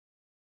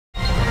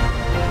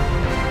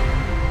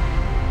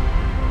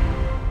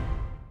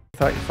I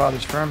thought your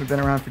father's firm had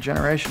been around for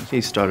generations. He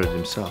started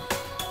himself.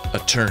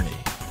 Attorney.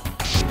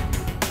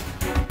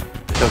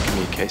 Don't give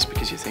me a case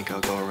because you think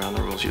I'll go around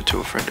the rules you're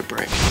too afraid to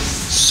break.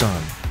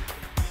 Son.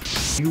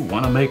 You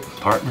want to make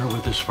partner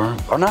with this firm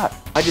or not?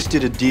 I just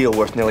did a deal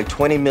worth nearly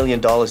 $20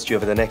 million to you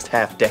over the next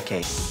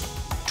half-decade.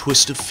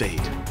 Twist of fate.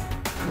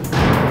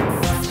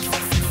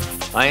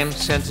 I am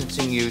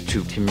sentencing you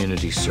to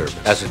community service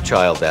as a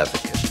child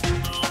advocate.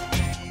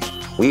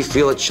 We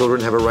feel that children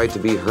have a right to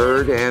be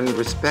heard and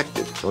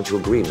respected. Don't you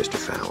agree, Mr.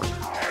 Fallin?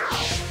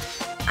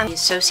 I'm the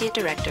associate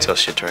director.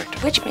 Associate director.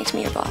 Which makes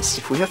me your boss.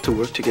 If we have to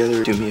work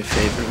together, do me a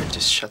favor and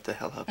just shut the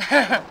hell up.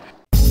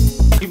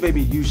 You may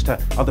be used to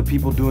other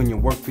people doing your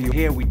work for you.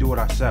 Here, we do it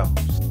ourselves.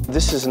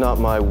 This is not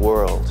my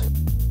world.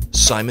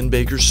 Simon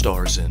Baker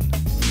stars in.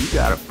 You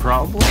got a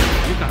problem?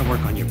 You gotta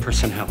work on your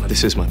personality.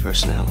 This is my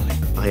personality.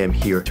 I am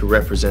here to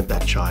represent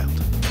that child.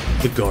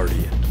 The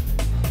Guardian.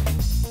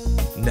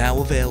 Now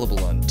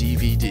available on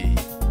DVD.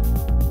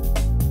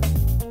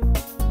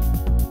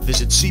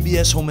 Visit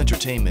CBS Home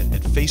Entertainment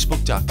at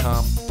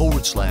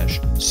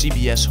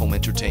facebook.com/CBS Home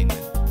Entertainment.